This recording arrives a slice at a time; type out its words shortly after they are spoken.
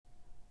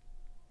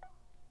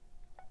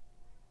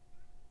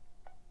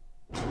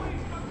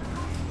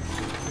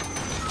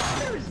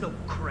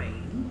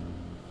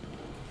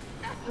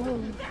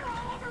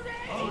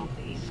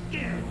Only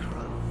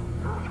scarecrow.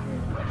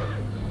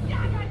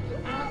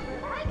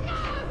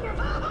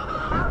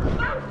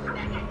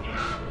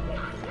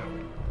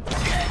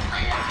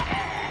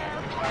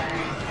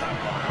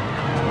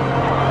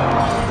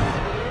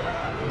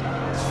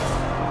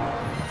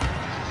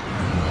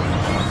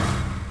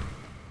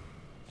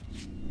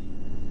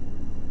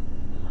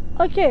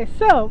 Okay,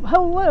 so,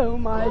 hello,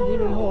 my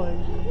demon horde.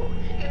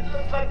 It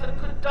looks like the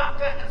good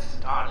doctor has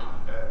started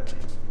early.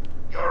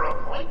 Your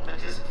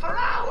appointment isn't for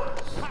hours.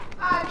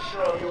 I'm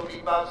sure you'll be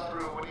buzzed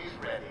through when he's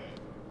ready.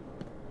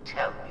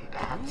 Tell me,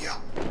 Bats,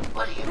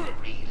 what are you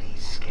really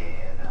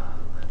scared of?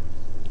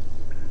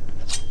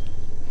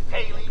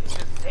 Failing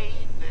to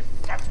save this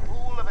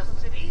cesspool of a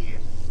city?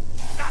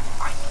 Not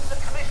finding the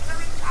commissioner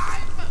in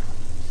time?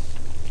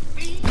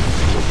 Me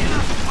in a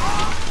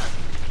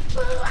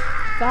storm?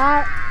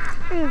 That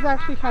is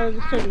actually kind of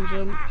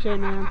disturbing,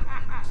 J-Man.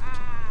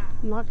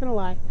 I'm not gonna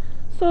lie.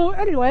 So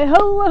anyway,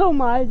 hello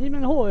my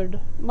demon horde.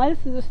 This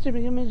is a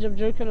disturbing image of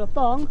Joker in a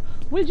thong.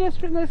 We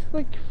just witnessed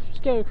the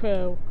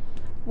Scarecrow,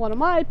 one of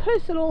my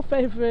personal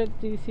favorite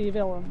DC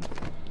villains.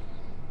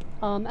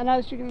 And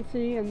as you can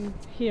see and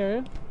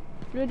hear,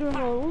 we're doing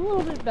a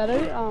little bit better.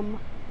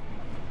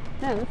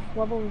 Man, this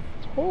level is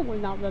totally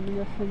not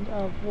reminiscent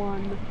of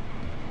one.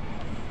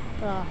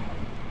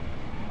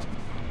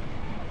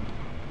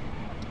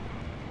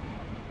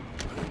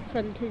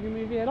 Freddy Krueger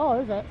movie at all,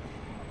 is it?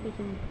 We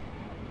can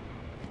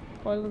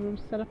boiler room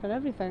setup and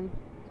everything.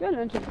 Let's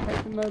go into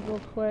protection mode real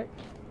quick.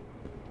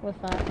 What's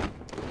that?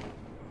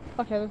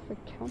 Okay, that's the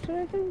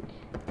counter, I think?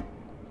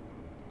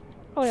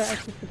 Oh yeah,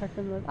 extra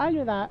protection mode. I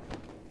knew that.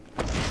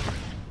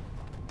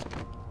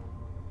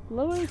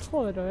 Lower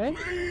corridor, eh?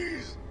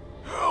 Please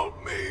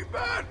help me,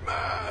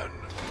 Batman!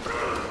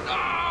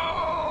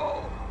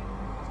 No!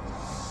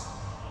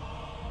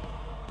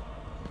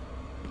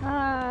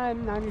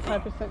 I'm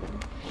 95%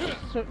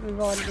 certain we've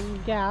already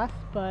been gassed,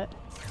 but...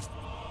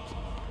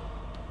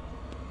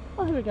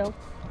 Oh, here we go.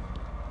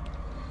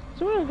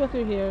 So we're gonna go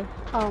through here.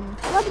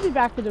 Glad to be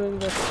back to doing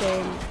this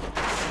game.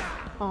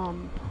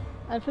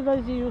 And for those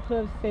of you who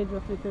have stayed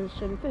with me through the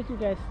stream, thank you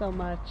guys so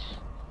much.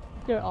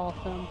 You're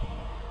awesome.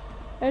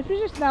 And if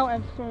you're just now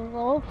entering,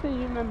 well, hopefully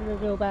you remember to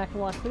go back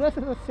and watch the rest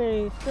of the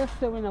series, just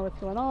so we know what's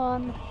going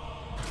on.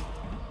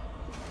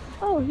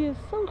 Oh, he is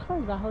so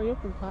kind about how he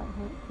opens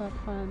that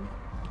plan.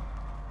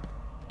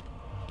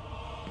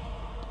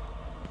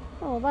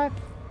 Oh, that's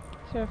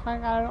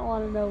terrifying. I don't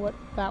want to know what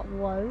that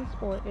was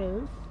or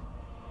is.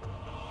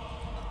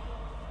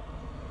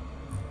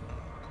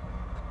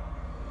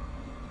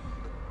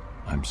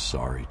 I'm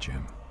sorry,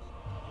 Jim.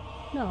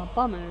 No,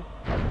 bummer.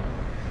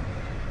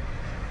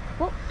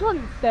 Well, good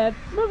instead.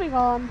 Moving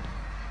on.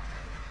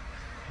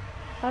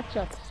 That's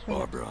just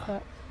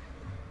Barbara.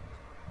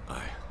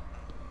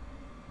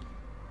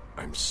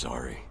 I'm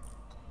sorry.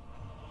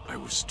 I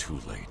was too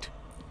late.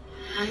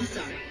 I'm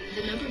sorry.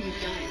 The number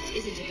you've dialed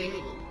isn't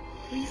available.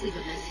 Please leave a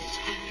message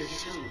after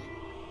the tone.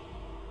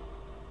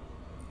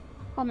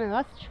 Oh man,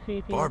 that's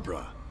creepy.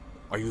 Barbara,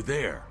 are you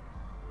there?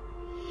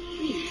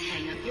 Please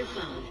hang up your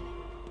phone.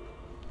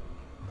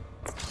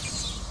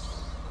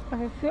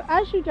 Okay, so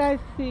as you guys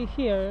see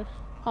here,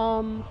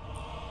 that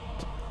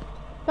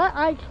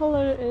eye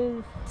color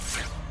is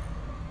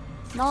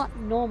not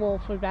normal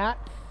for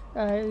bats.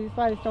 These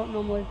eyes don't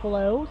normally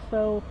glow,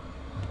 so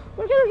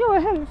we're gonna go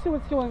ahead and see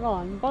what's going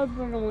on.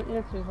 Barbara normally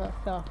answers that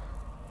stuff.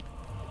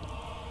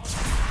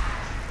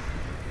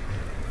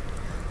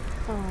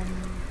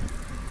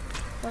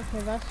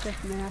 Okay, that's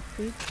just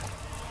nasty.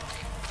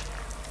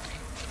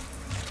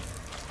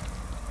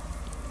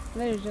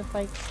 They're just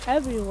like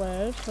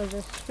everywhere, so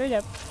just straight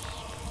up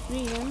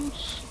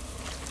screams.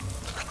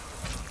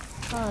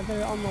 Ah,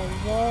 they're on the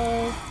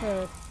walls,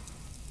 they're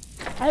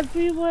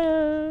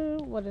everywhere.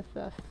 What is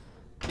this?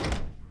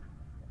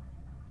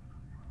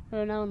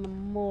 We're now in the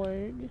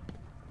morgue.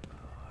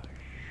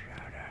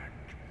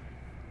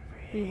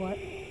 See what?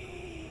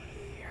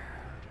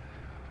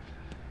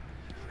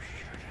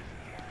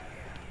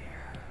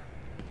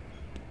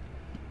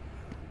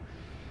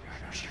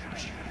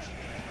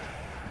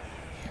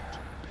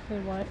 Say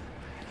what?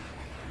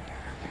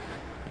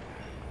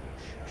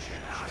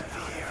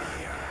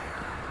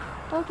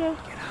 Okay.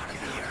 Get out of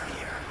here.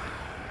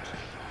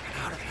 Get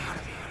out of here.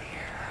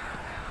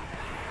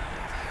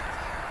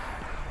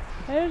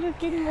 They're just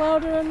getting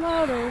louder and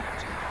louder.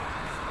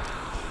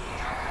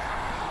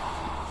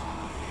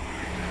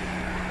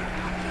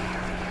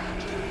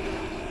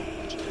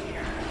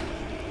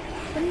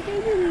 What are you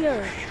doing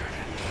here?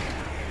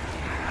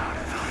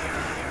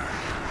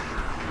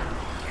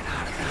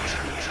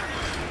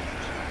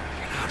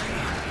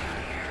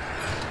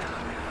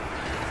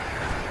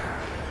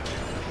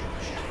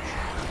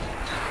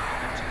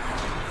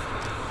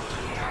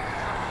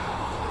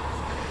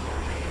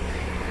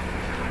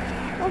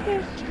 Okay.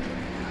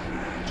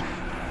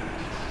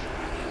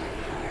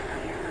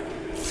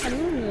 I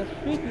mean, it's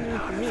freaking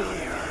out for me.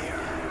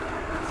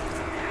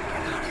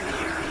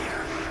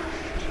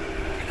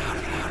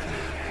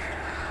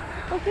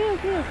 Okay,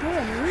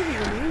 I'm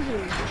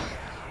moving.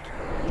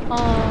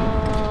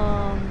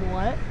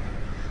 What?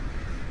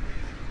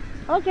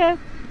 Okay.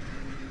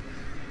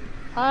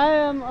 I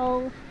am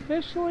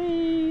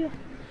officially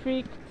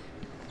freaked.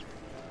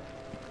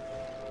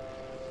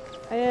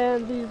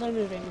 And these are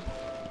moving.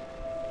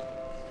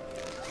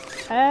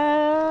 Father.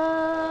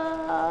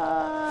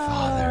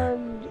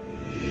 And...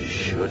 You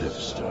should have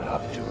stood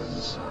up to him,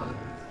 son.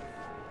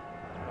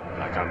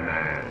 Like a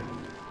man.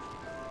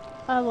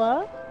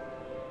 What?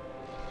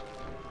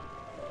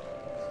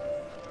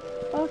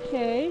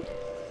 Okay.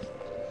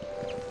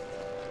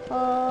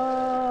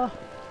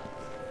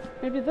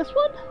 Maybe this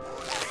one?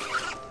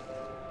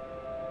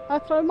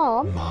 That's our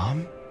mom.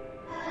 Mom?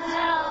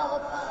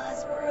 Help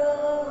us,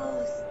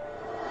 Bruce.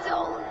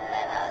 Don't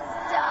let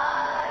us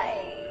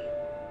die.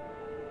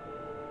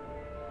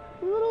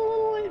 A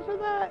little late for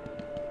that.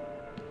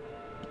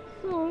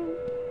 So,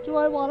 do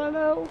I want to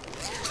know?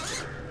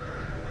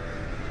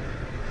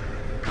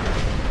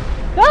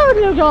 Oh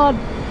dear God!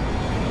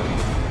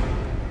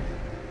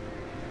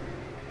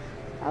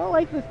 I don't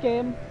like this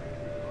game.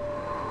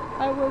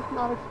 I was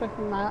not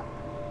expecting that.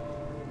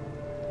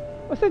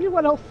 What's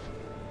anyone else?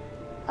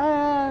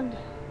 And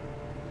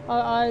our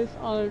eyes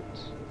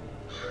aren't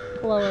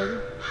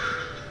glowing.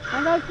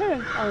 And our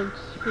parents aren't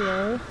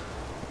here.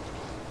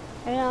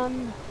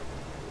 And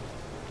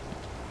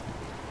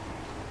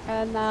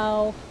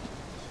now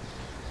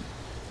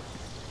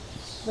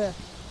this.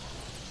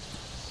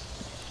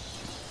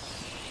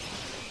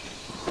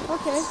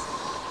 Okay.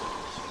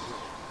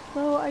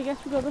 So I guess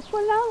we go this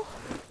one now?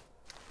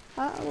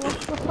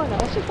 Let's find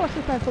out. Let's just watch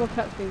this nice little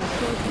cutscene. See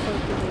what it's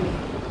supposed to be.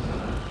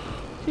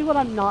 See what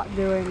I'm not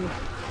doing.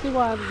 See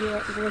what I'm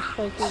glitch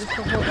liking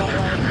to hold that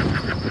way.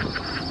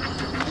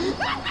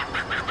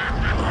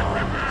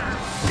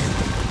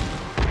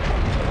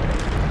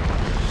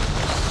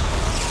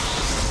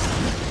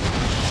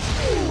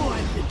 Poor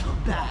little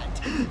bat.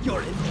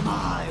 You're in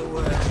my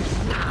world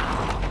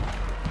now.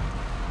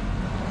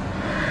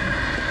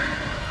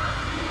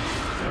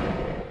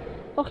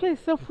 Okay,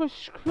 so for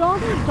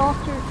scrawny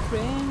Dr.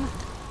 Crane,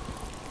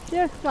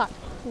 he's got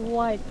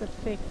quite the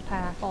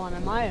six-pack on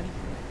him. I am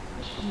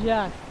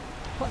just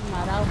putting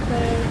that out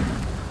there.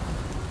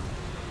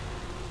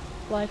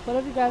 Like,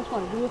 whatever you guys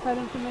want to do with that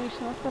information,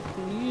 that's up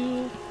to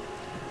you.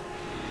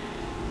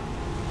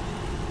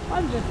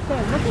 I'm just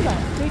saying, look at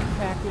that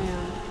six-pack,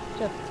 man.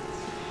 Just...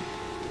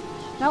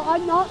 Now,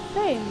 I'm not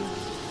saying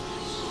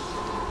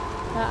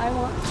that I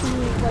want to,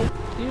 like,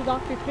 do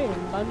Dr. Crane,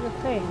 but I'm just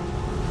saying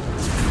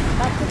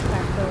that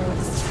six-pack, though.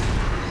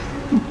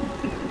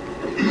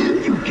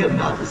 You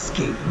cannot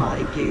escape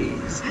my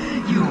gaze.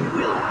 You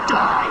will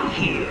die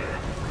here.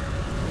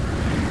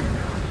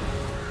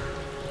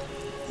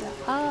 Yeah,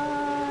 I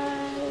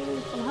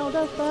somehow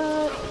does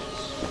that.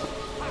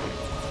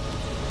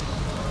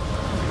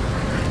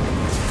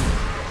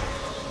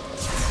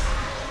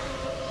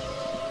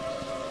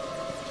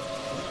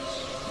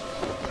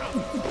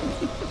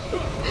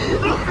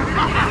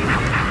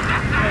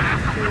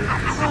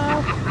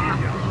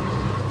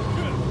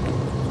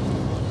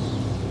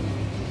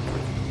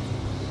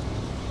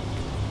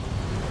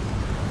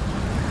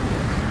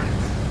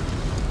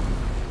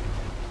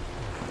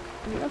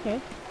 Okay.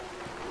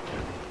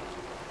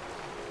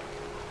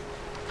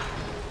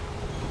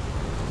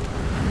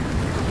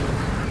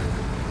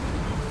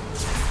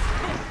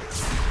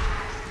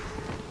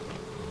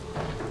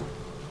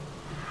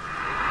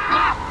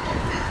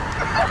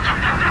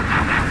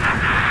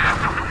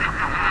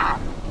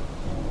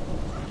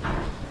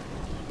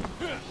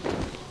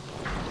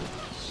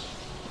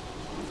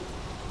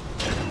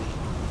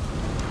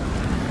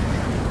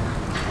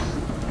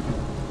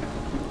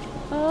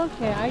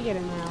 Okay, I get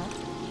it now.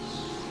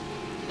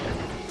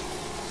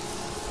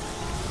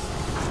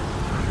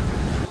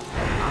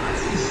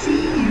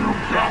 See you,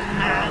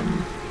 Batman.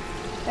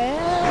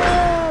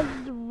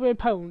 And we're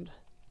pwned.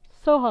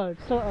 So hard,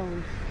 so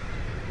owned.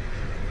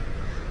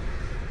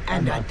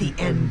 And at the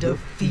end of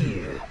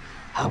fear,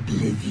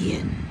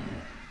 oblivion.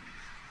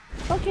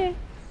 Okay.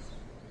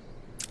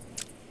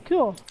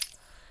 Cool.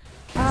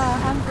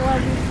 I'm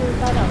glad you cleared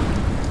that up.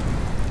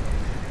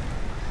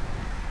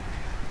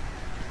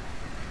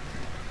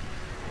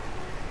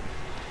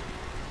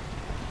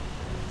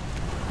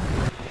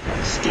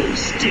 Stay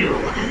still.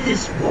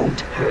 This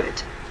won't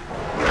hurt.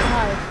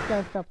 Ah,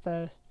 it's up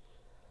there.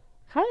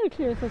 Kind of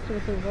curious as to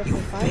what this You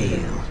is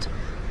finding. failed.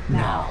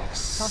 Now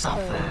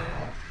suffer.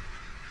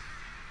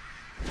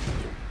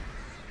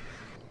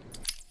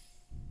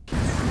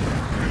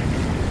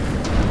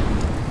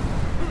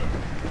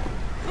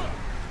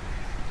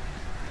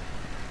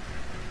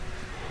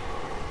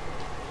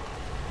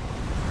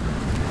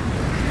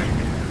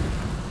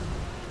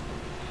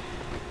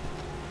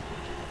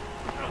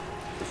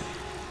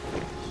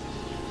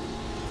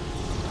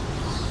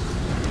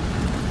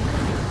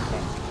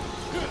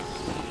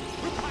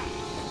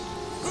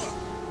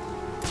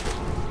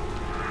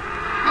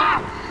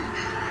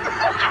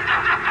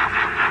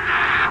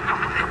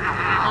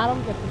 I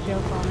don't get the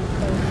joke on it,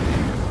 so.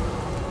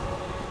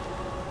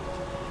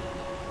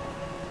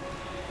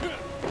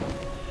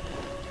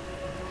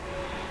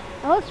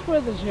 Unless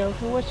we're the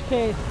joke, in which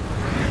case,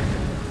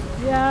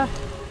 yeah.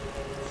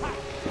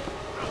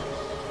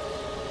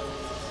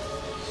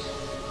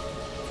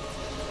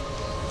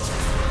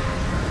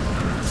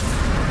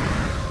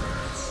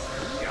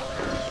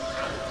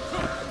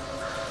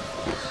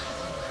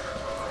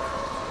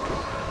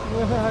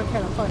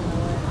 Kind of fun that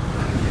way.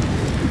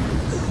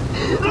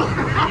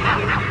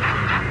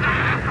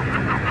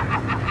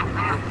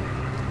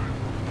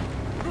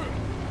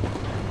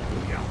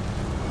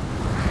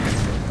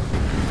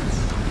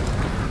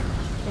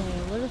 Okay,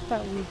 where does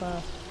that leave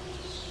us?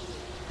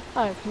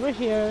 Alright, so we're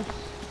here.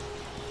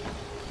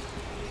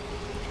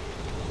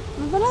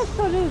 And the next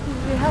one is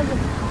we have a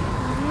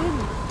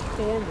really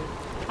standard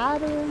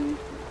pattern.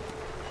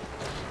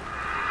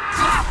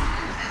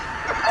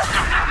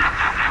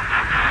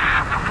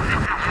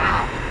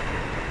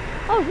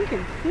 Oh, he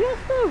can see us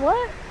there?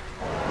 What?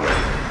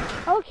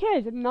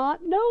 Okay, did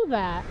not know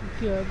that.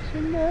 Good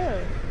to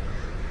know.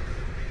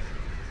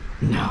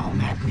 Now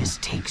madness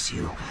takes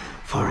you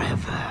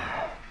forever.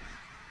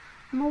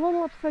 I'm a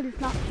little upset he's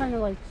not trying to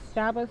like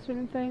stab us or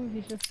anything.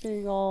 He's just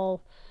being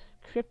all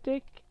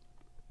cryptic.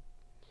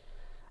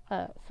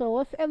 So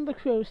let's end the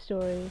crow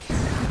story.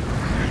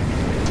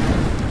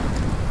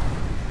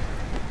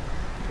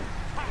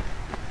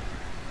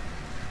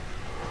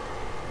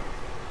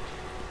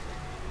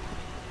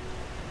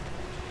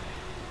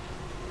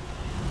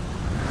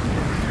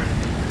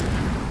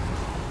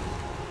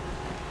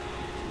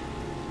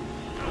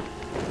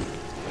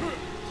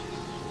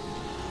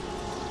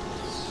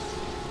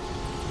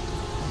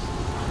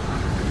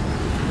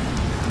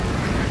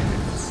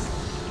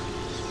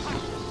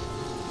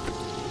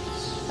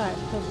 Alright,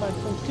 so far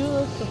so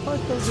good, so far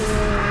so good.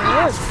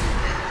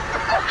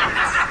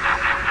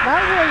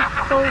 That was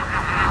both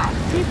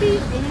creepy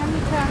and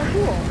kind of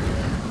cool.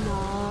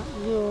 Not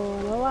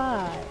gonna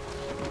lie.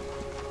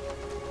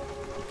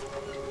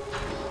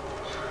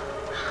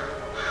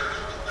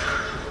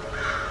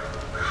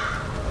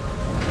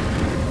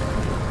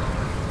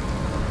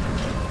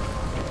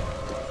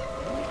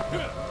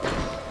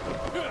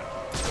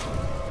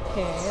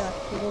 Okay,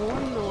 that's a little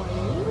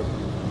annoying.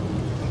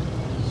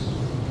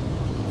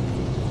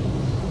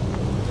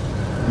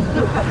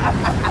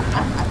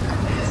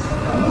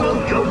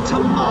 Welcome to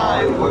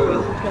my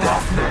world,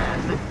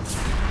 Batman.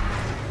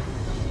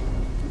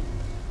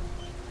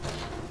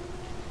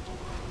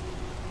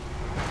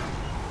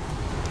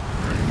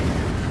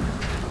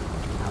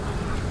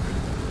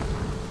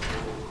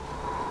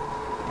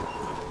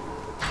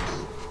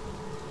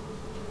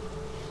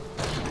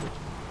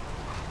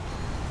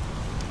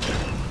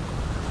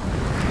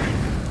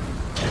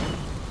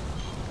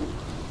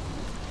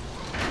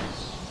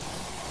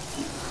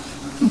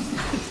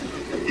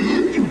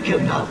 You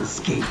cannot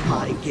escape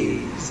my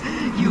gaze.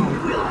 You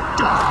will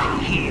die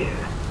here.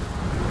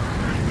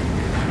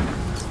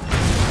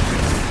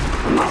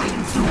 What are you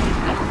doing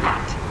with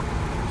that?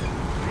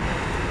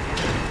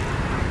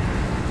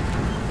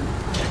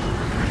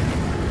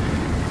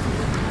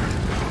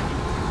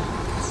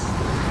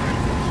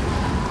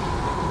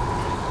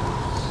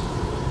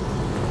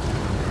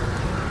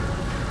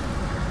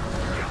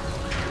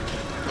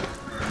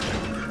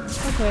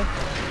 Okay.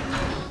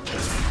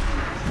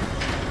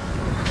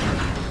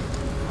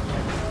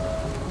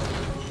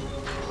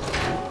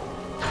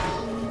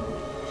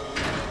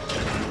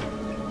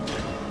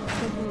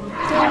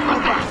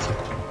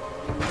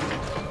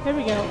 There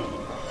we go.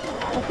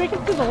 Let's make it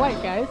through the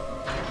light, guys.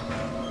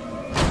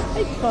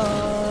 Hey,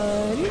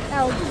 buddy.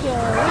 How's it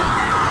going?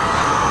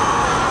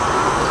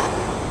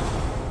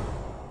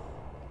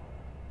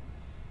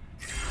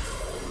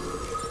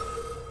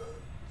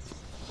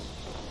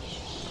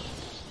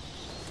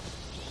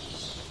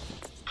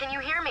 Can you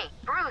hear me?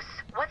 Bruce,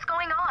 what's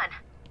going on?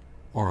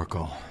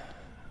 Oracle,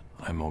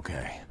 I'm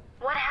okay.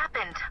 What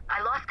happened?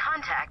 I lost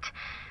contact.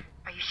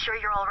 Are you sure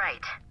you're all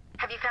right?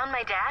 Have you found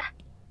my dad?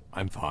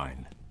 I'm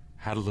fine.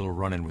 Had a little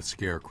run-in with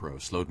Scarecrow,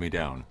 slowed me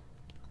down.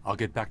 I'll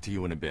get back to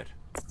you in a bit.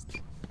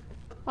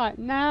 Alright,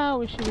 now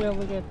we should be able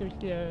to go through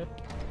here.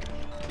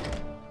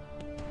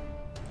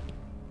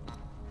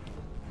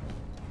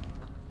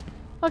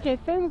 Okay,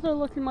 things are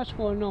looking much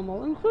more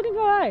normal, including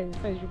our eyes,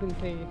 as you can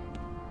see.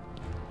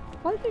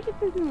 Why do you keep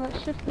thinking that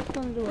shift is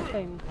going to do a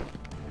thing?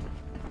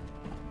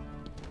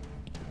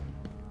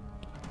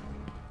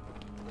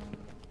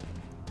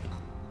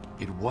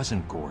 It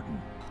wasn't Gordon.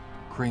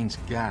 Crane's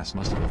gas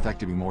must have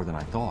affected me more than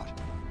I thought.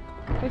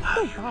 It's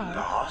so bad.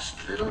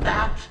 Lost, little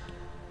bat?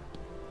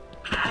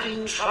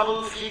 Having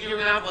trouble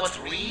figuring out what's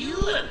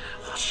real and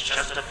what's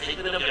just a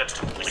figment of your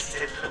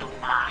twisted little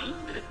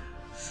mind?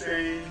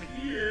 Same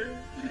here.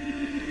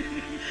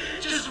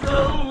 Just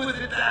roll with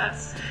it,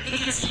 bats.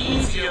 It gets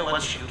easier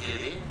once you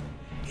get in.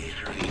 It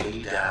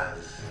really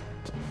does.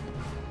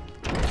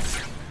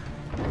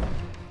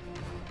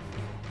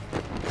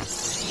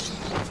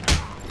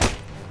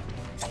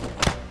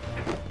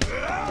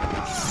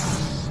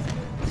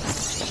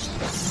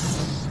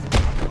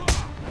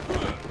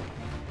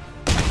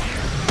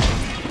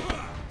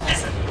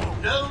 Listen,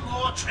 no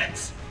more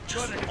tricks.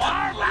 Just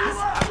one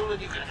last puzzle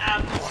and you can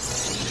have more.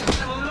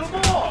 A little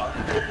more.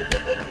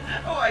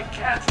 Oh, I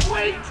can't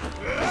wait.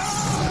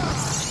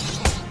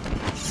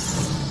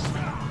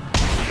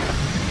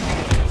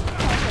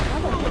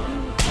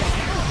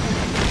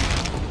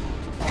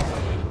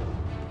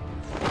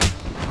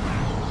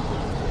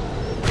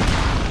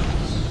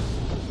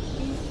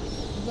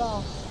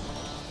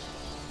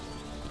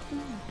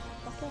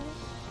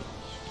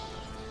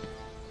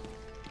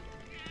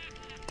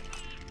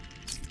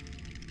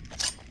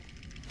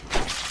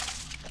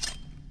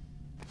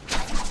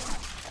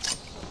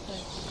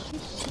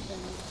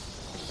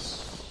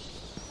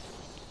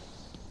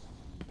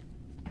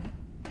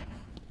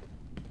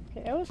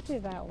 Okay, I will stay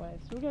that way,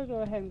 so we're gonna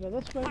go ahead and go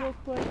this way real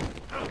quick.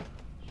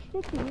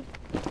 Spooky.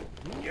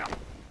 Yeah.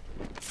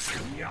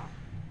 Yeah.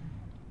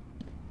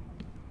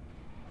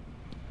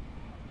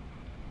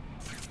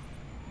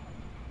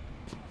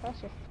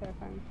 That's just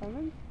terrifying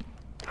summon.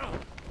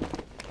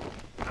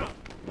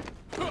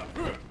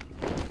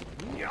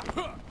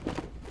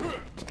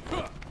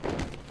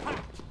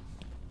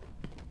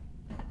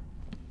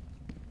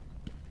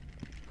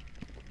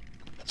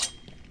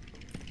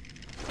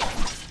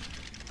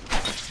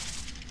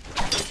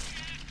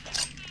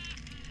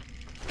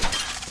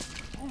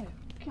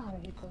 God, I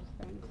hate those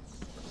things.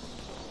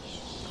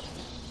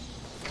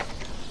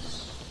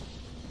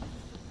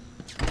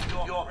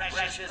 Your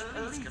precious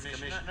police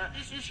commissioner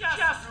is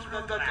just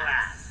through the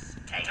glass.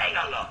 Take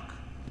a look.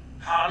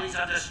 Harley's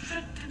under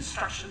strict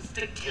instructions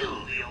to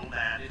kill the old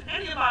man if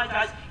any of my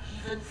guys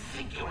even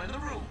think you're in the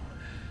room.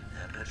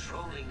 They're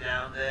patrolling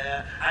down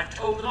there. I've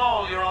told them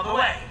all you're on the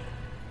way.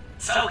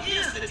 So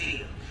here's the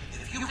deal.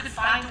 If you can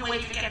find a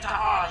way to get to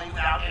Harley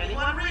without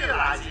anyone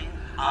realizing,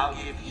 I'll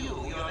give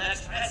you your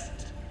next present.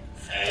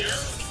 Fail,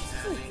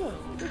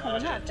 and the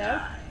order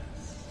dies.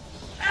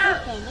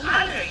 Hell,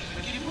 I may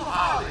even give you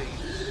Harley.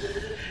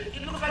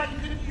 It looks like you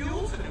could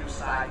use a new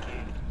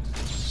sidekick.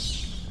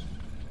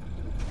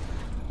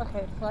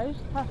 Okay, so I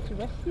just have to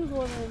rescue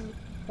Gordon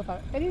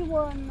without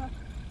anyone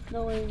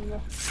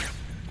knowing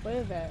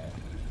we're there.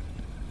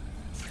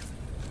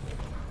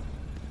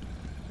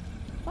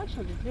 That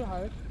shouldn't be too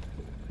hard.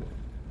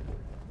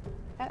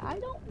 And I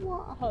don't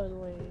want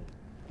Harley.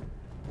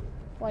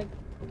 Like,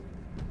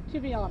 to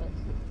be honest.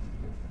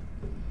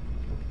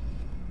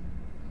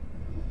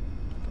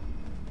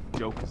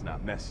 Joker's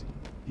not messy.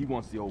 He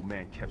wants the old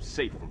man kept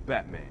safe from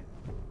Batman.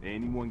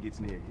 Anyone gets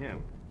near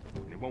him,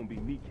 and it won't be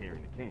me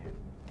carrying the can.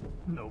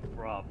 No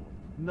problem.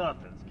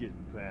 Nothing's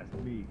getting past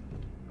me.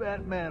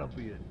 Batman will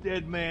be a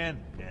dead man,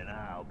 and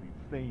I'll be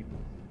famous.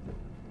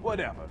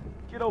 Whatever.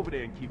 Get over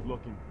there and keep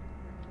looking.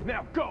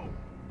 Now go!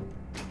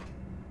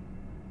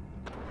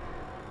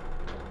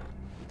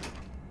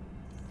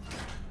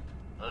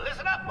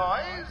 Listen up,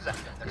 boys.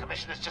 The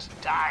commissioner's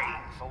just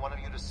dying for one of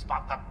you to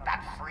spot the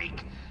Bat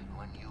Freak.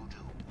 When you do,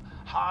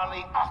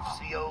 Harley offs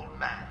the old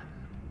man.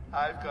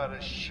 I've got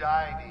a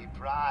shiny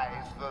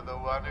prize for the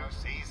one who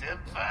sees him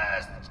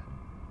first.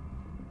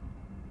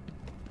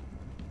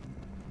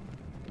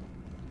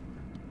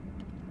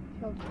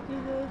 So let's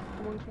do this.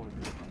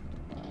 120.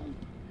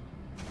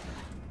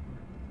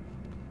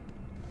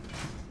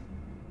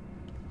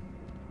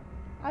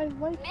 I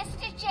like.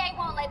 Mr. J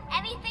won't let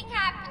anything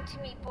happen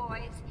to me,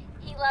 boys.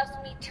 He loves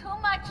me too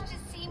much to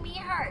see me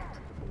hurt.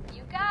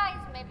 You guys,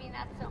 maybe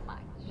not so much.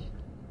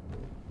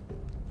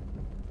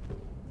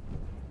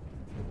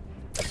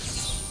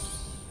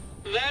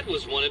 That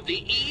was one of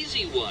the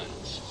easy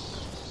ones.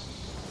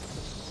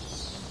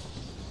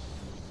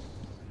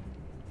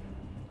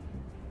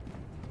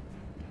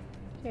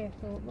 Okay,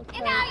 so it looks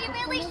You like know, you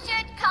really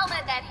should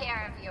color that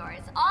hair of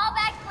yours. All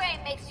that gray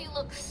makes you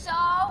look so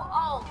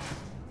old.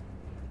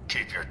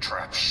 Keep your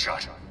trap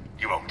shut.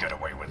 You won't get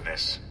away with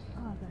this.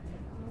 Okay,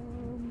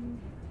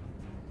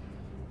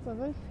 so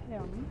there's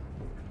him.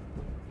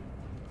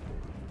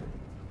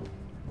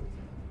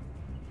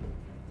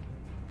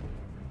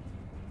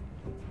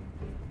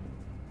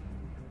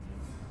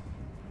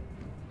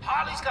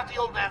 Harley's got the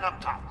old man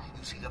up top.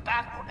 You see the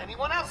Bat or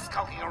anyone else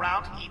skulking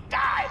around, he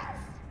dies.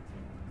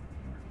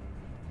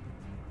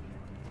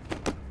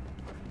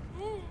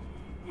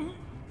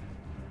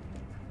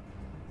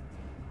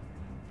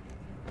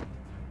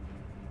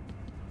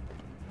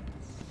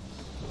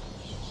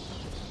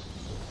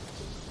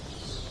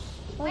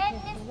 When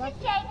Mr.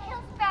 J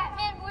kills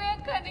Batman,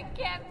 we're gonna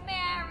get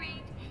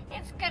married.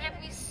 It's gonna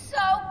be so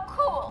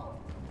cool.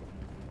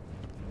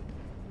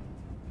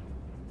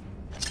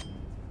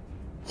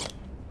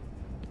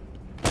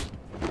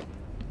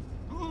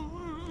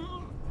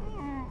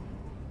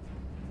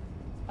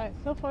 Alright,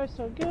 so far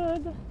so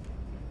good.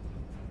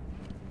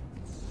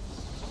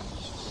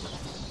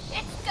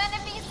 It's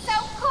gonna be so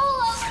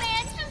cool, old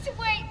man. Just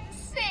wait and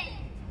see.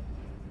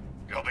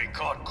 You'll be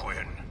caught,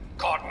 Quinn.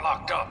 Caught and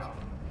locked up.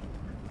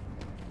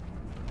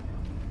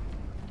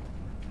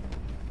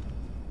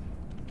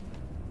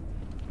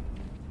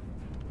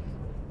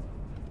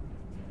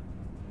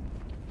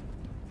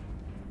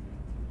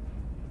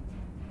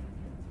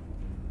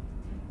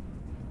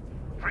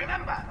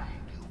 Remember,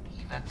 you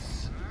even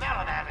smell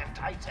Caravan in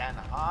tights and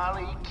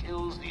Harley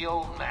kills the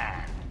old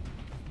man.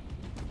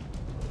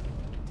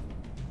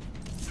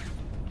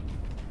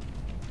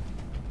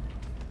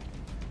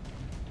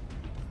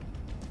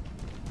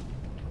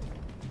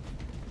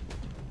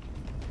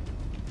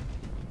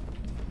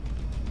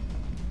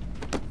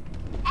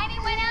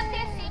 Anyone out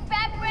there see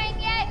Fat Brain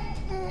yet?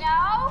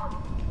 No?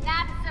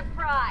 Not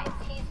surprised.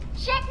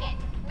 He's chicken.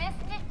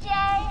 Mr. J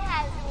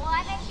has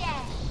won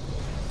again.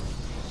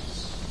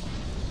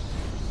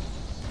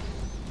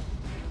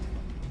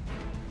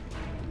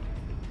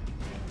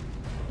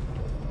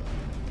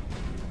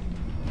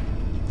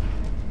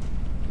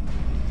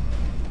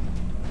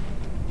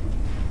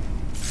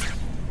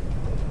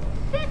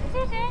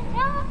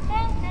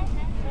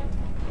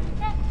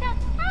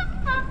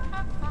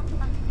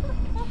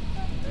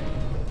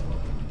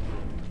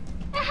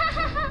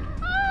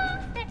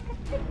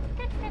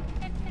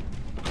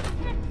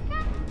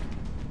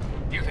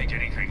 You think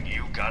anything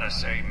you gotta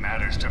say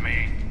matters to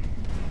me?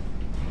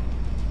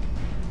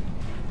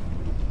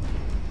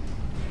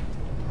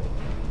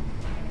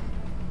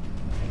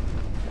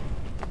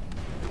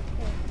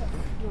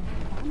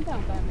 I'm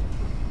down, Batman.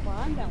 Well,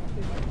 I'm down with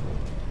you.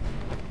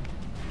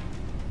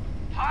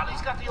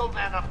 Harley's got the old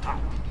man up top.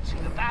 You see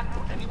the bat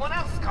or anyone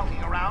else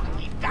skulking around,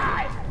 he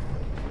dies.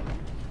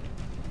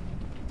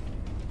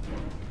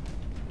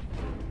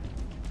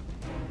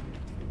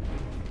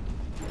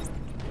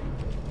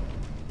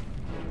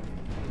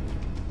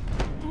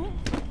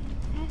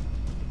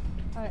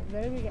 Alright,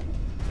 there we go.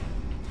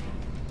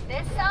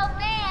 This old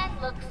man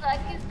looks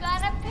like he's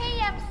gonna pee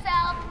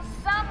himself.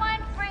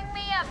 Someone bring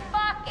me a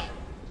bucket.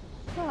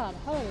 God,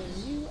 Harley,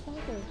 you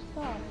ever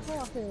stop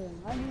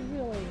talking? I mean,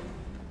 really.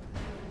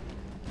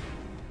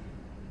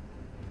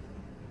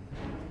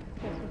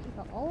 Okay, so we took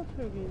out all of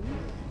her games.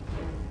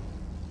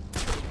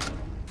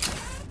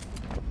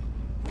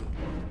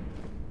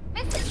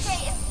 Mr.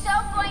 J is so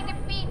going to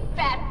beat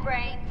Fat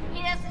Brain,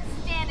 he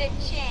doesn't stand a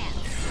chance.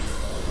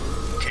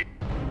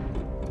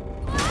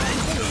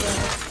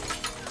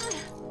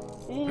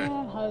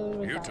 And Harley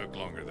was You out. took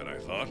longer than I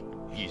thought.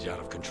 He's out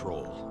of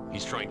control.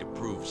 He's trying to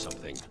prove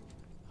something.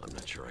 I'm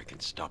not sure I can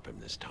stop him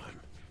this time.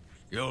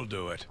 You'll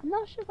do it. I'm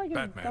not sure if I can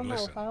Batman, dumb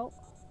listen. without.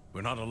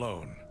 We're not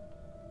alone.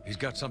 He's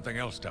got something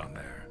else down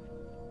there.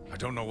 I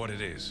don't know what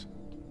it is.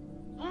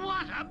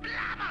 What a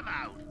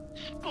blabbermouth!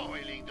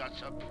 Spoiling the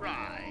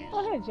surprise.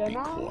 Oh, hey, Be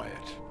Jenna.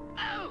 quiet.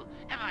 Oh,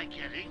 am I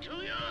getting to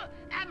you?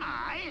 Am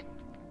I?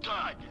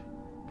 Good.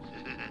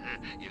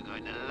 You're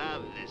going to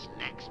love this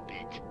next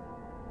bit.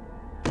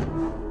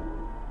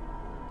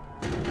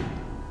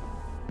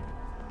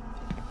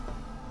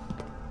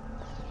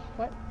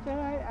 What did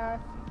I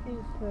ask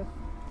is this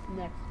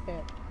next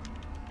bit?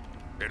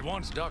 It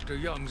wants Dr.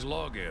 Young's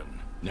login.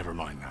 Never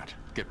mind that.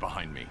 Get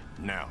behind me,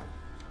 now.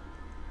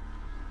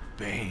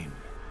 Bane.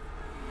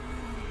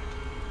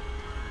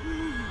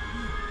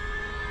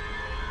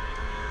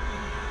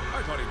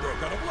 I thought he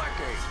broke out of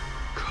Blackgate.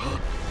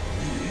 Cut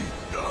me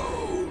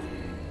down.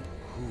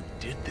 Who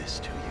did this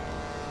to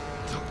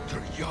you?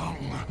 Dr. Young,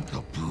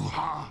 the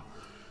Bruja.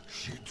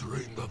 She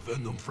drained the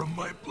venom from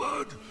my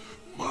blood.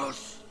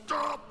 Must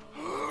stop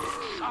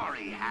her.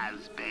 Sorry,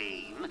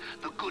 Has-Bane.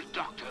 The good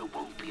doctor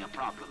won't be a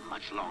problem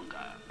much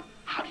longer.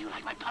 How do you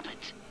like my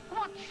puppet?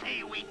 What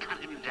say we cut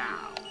him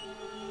down?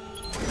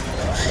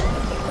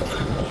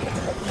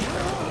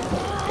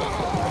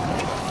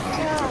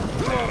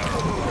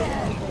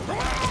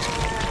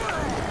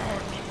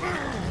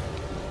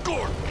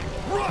 Gordon,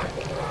 run!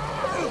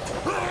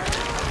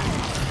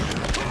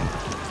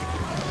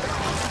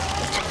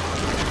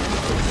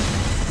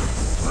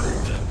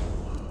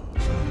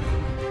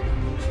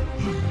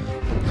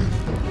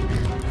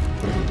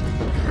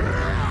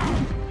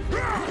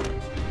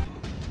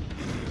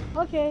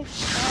 Okay.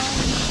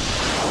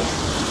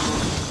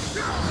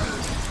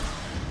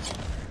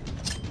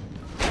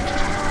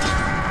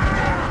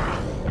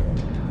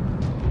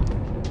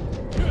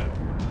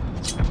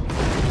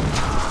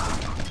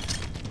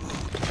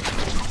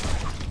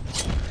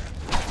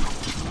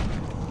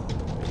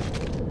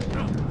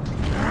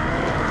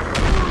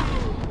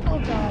 Oh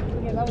god,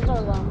 okay, that was our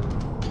alarm.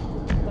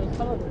 But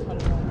some of it's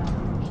running right now,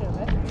 I'm sure of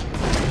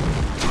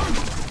it.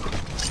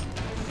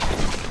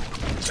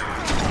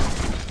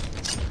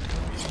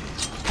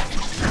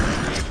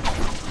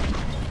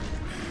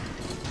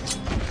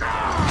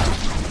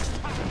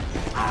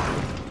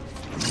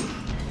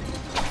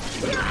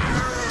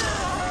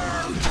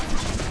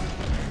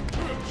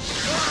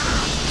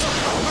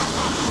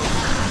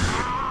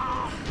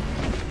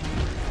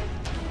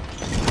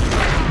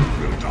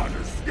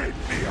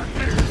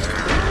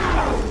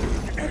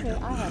 Okay,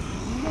 I have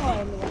no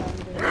idea what I'm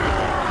doing.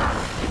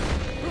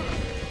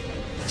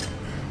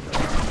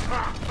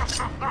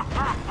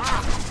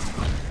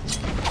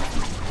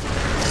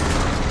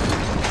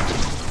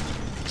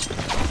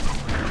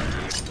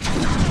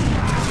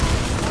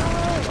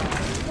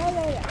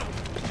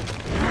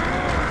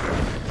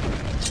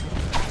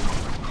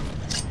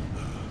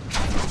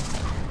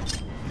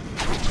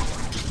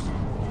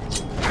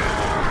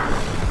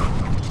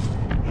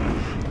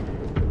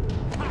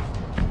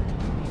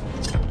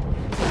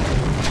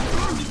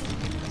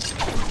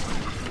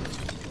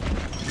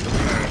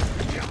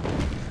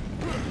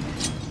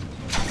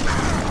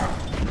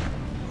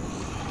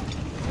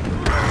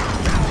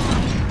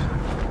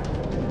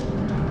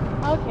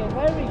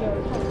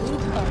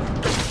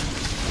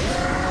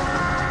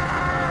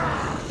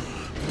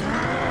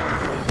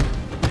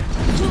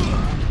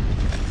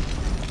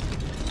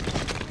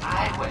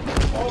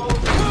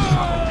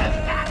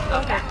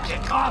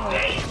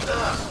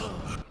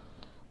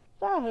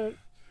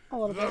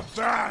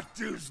 The bat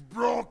is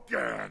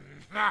broken!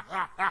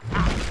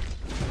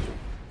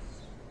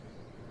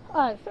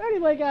 Alright, so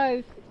anyway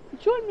guys,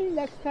 join me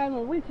next time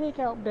when we take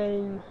out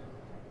Bane.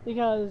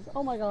 Because,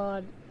 oh my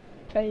god,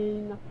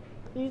 Bane.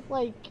 He's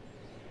like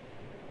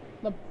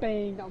the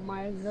bane of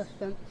my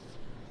existence.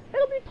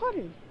 It'll be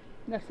funny.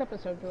 Next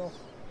episode, girl.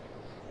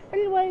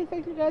 Anyway,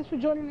 thank you guys for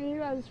joining me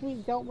as we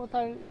dealt with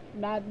our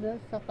madness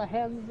at the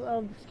hands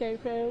of the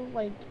Scarecrow,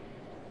 like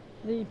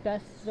the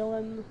best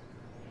villain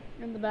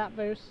in the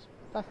Batverse.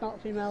 That's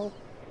not female,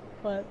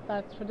 but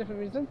that's for a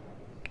different reason.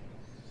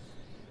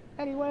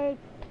 Anyway,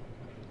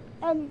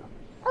 and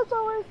as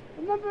always,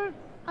 remember,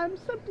 I'm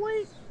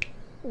simply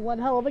one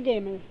hell of a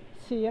gamer.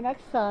 See you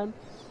next time.